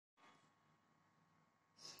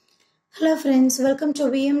Hello friends, welcome to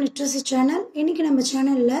VM Literacy channel. இன்னைக்கு நம்ம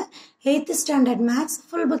சேனல்ல 8th standard maths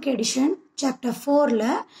full book edition chapter 4ல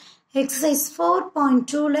exercise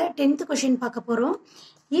 4.2ல 10th question பார்க்க போறோம்.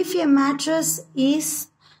 If a mattress is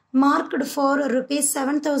marked for rupees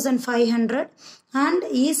 7,500 and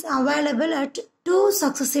is available at two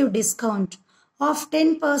successive discount of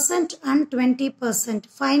 10% and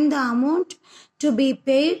 20%, find the amount to be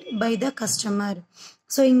paid by the customer.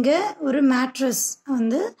 So இங்க ஒரு mattress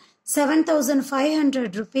வந்து 7,500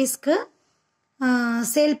 rupeesக்கு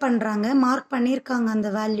sale பண்றாங்க, mark பண்ணிருக்காங்க அந்த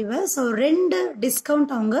வேல்யூவை. So ரெண்டு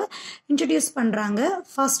டிஸ்கவுண்ட் அவங்க introduce பண்றாங்க.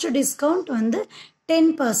 ஃபர்ஸ்ட் டிஸ்கவுண்ட் வந்து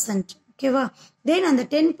 10%, ஓகேவா? தென் அந்த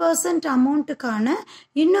 10% அமௌண்ட்டுக்கான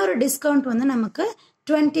இன்னொரு டிஸ்கவுண்ட் வந்து நமக்கு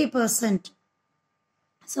 20%.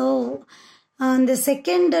 ஸோ அந்த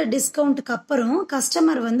செகண்ட் டிஸ்கவுண்ட்டுக்கு அப்புறம்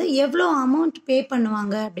கஸ்டமர் வந்து எவ்வளோ அமௌண்ட் பே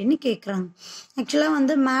பண்ணுவாங்க அப்படின்னு கேட்குறாங்க. ஆக்சுவலாக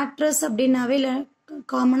வந்து மேட்ரஸ் அப்படின்னாவே இல்லை,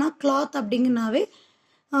 காமனாக கிளாத் அப்படிங்கனாவே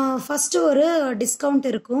ஃபஸ்ட்டு ஒரு டிஸ்கவுண்ட்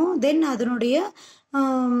இருக்கும். தென் அதனுடைய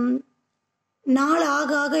நாள்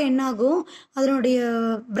ஆக ஆக என்னாகும், அதனுடைய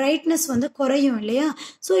பிரைட்னஸ் வந்து குறையும் இல்லையா?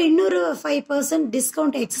 ஸோ இன்னொரு 5%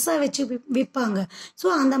 டிஸ்கவுண்ட் எக்ஸஸாக வச்சு விற்பாங்க. ஸோ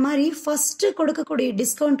அந்த மாதிரி ஃபஸ்ட்டு கொடுக்கக்கூடிய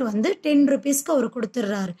டிஸ்கவுண்ட் வந்து 10 rupeesக்கு அவர்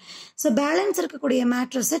கொடுத்துட்றாரு. ஸோ பேலன்ஸ் இருக்கக்கூடிய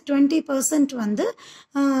மேட்ரஸை 20% வந்து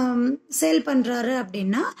சேல் பண்ணுறாரு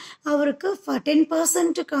அப்படின்னா அவருக்கு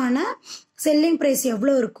 10%க்கான செல்லிங் ப்ரைஸ்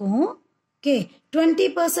எவ்வளோ இருக்கும், ஓகே,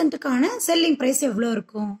 20%க்கான செல்லிங் ப்ரைஸ் எவ்வளோ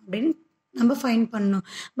இருக்கும் அப்படின்னு நம்ம ஃபைன் பண்ணணும்.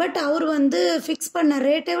 பட் அவர் வந்து ஃபிக்ஸ் பண்ண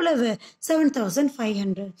ரேட் எவ்வளவு,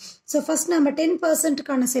 7,500. ஸோ ஃபர்ஸ்ட் நம்ம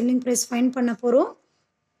 10%க்கான செல்லிங் ப்ரைஸ் ஃபைன் பண்ண போகிறோம்.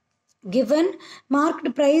 given marked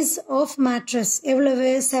price of mattress எவ்வளவு,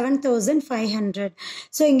 7,500.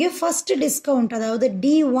 ஸோ இங்கே ஃபர்ஸ்ட் டிஸ்கவுண்ட் அதாவது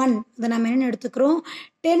D1 அதை நம்ம என்ன எடுத்துக்கிறோம்,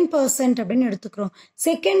 10% அப்படின்னு எடுத்துக்கிறோம்.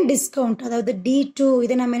 செகண்ட் டிஸ்கவுண்ட் அதாவது D2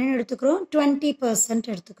 இதை நம்ம என்ன எடுத்துக்கிறோம்,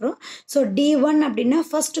 20% எடுத்துக்கிறோம். ஸோ D1 அப்படின்னா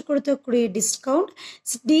ஃபர்ஸ்ட் கொடுத்துக்கூடிய டிஸ்கவுண்ட்,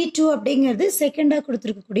 D2 அப்படிங்கிறது செகண்டாக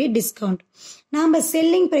கொடுத்துருக்கக்கூடிய டிஸ்கவுண்ட். நாம்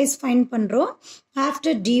செல்லிங் ப்ரைஸ் ஃபைன் பண்ணுறோம்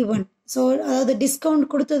ஆஃப்டர் D1. ஸோ அதாவது டிஸ்கவுண்ட்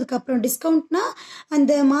கொடுத்ததுக்கு அப்புறம், டிஸ்கவுண்ட்னா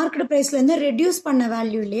அந்த மார்க்கெட் ப்ரைஸ்லேருந்து ரெடியூஸ் பண்ண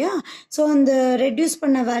வேல்யூ இல்லையா? ஸோ அந்த ரெடியூஸ்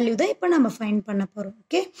பண்ண வேல்யூ தான் இப்போ நம்ம ஃபைன் பண்ண போகிறோம்.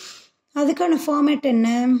 ஓகே, அதுக்கான ஃபார்மேட் என்ன,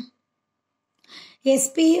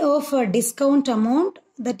 SP of discount amount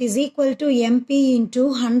that is equal to MP into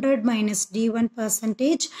 100 minus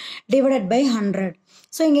D1% divided by 100.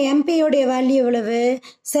 So இங்கே எம்பியோடைய வேல்யூ எவ்வளவு,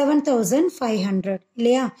 7,500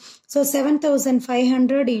 இல்லையா? ஸோ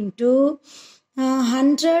 7,500 into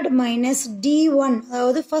 100 minus D1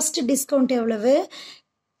 அதாவது ஃபர்ஸ்ட் டிஸ்கவுண்ட் எவ்வளவு,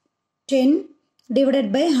 10 divided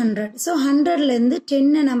by 100. ஸோ 100லேருந்து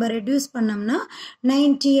 10 நம்ம ரெடியூஸ் பண்ணோம்னா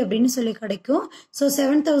 90 அப்படின்னு சொல்லி கிடைக்கும். So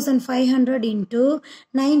 7,500 into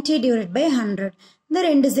 90 divided by 100. இந்த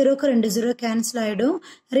 2 0க்கு 2 0 கேன்சல் ஆகிடும்.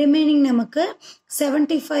 ரிமைனிங் நமக்கு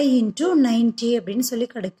 75 into 90 அப்படின்னு சொல்லி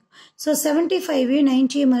கிடைக்கும். ஸோ 75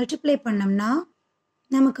 90 மல்டிப்ளை பண்ணோம்னா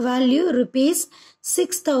நமக்கு வேல்யூ rupees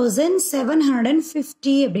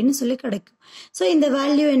 6,750 அப்படின்னு சொல்லி கிடைக்கும். ஸோ இந்த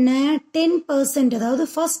வேல்யூ என்ன, 10%, அதாவது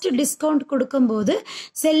ஃபர்ஸ்ட் டிஸ்கவுண்ட் கொடுக்கும்போது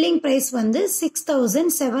செல்லிங் ப்ரைஸ் வந்து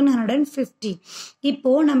 6,750.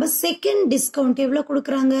 இப்போ நம்ம செகண்ட் டிஸ்கவுண்ட் எவ்வளோ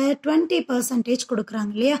கொடுக்குறாங்க, 20%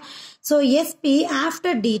 கொடுக்குறாங்க இல்லையா? So SP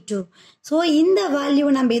after D2. So இந்த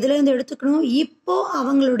வேல்யூவை நம்ம இதுலேருந்து எடுத்துக்கணும். இப்போ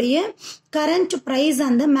அவங்களுடைய கரண்ட் ப்ரைஸ்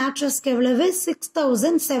அந்த மேட்ரஸ்க்கு எவ்வளவு,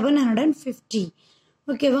 6,750.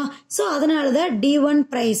 ஓகேவா? ஸோ அதனால தான் D1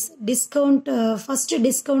 price discount, first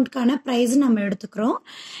டிஸ்கவுண்ட்கான price நம்ம எடுத்துக்கிறோம்.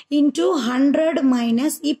 இன்டூ 100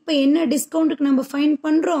 மைனஸ் இப்போ என்ன டிஸ்கவுண்ட்டுக்கு நம்ம ஃபைன்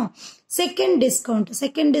பண்ணுறோம், செகண்ட்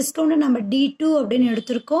டிஸ்கவுண்ட் நம்ம D2 அப்படின்னு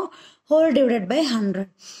எடுத்திருக்கோம், whole divided by 100.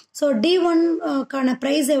 So D1 கான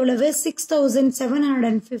ப்ரைஸ் எவ்வளவு,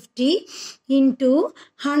 6,750 into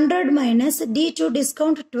 100 minus D2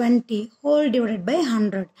 discount 20 whole divided by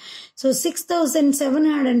 100. So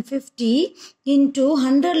 6,750 into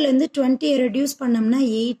 100லேருந்து 20 reduce பண்ணோம்னா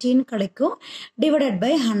 18 கிடைக்கும், டிவைடட்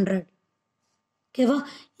பை 100. ஓகேவா?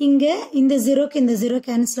 இங்கே இந்த 0க்கு இந்த 0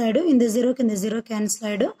 கேன்சல் ஆகிடும், இந்த 0க்கு இந்த 0 கேன்சல்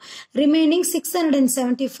ஆகிடும். ரிமைனிங்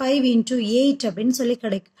 675 into 8 அப்படின்னு சொல்லி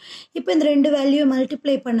கிடைக்கும். இப்போ இந்த ரெண்டு வேல்யூ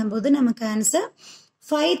மல்டிப்ளை பண்ணும்போது நமக்கு ஆன்சர்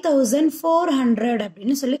 5,400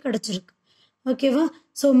 அப்படின்னு சொல்லி கிடைச்சிருக்கு. ஓகேவா?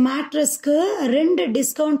 ஸோ மேட்ரஸ்க்கு ரெண்டு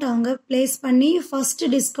டிஸ்கவுண்ட் அவங்க பிளேஸ் பண்ணி ஃபர்ஸ்ட்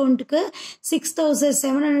டிஸ்கவுண்ட்டுக்கு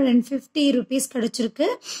 6,750 rupees கிடைச்சிருக்கு.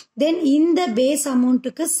 தென் இந்த பேஸ்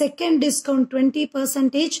அமௌண்ட்டுக்கு செகண்ட் டிஸ்கவுண்ட்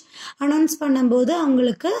 20% அனௌன்ஸ் பண்ணும்போது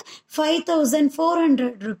அவங்களுக்கு 5,400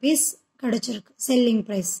 rupees கிடைச்சிருக்கு செல்லிங்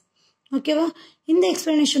ப்ரைஸ். ஓகேவா? இந்த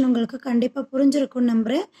எக்ஸ்பிளனேஷன் உங்களுக்கு கண்டிப்பாக புரிஞ்சிருக்கும்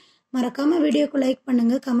நம்புறேன். மறக்காம வீடியோக்கு லைக்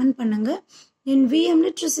பண்ணுங்க, கமெண்ட் பண்ணுங்க. என் VM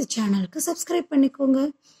Literacy சேனலுக்கு சப்ஸ்கிரைப் பண்ணிக்கோங்க.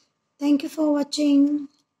 Thank you for watching.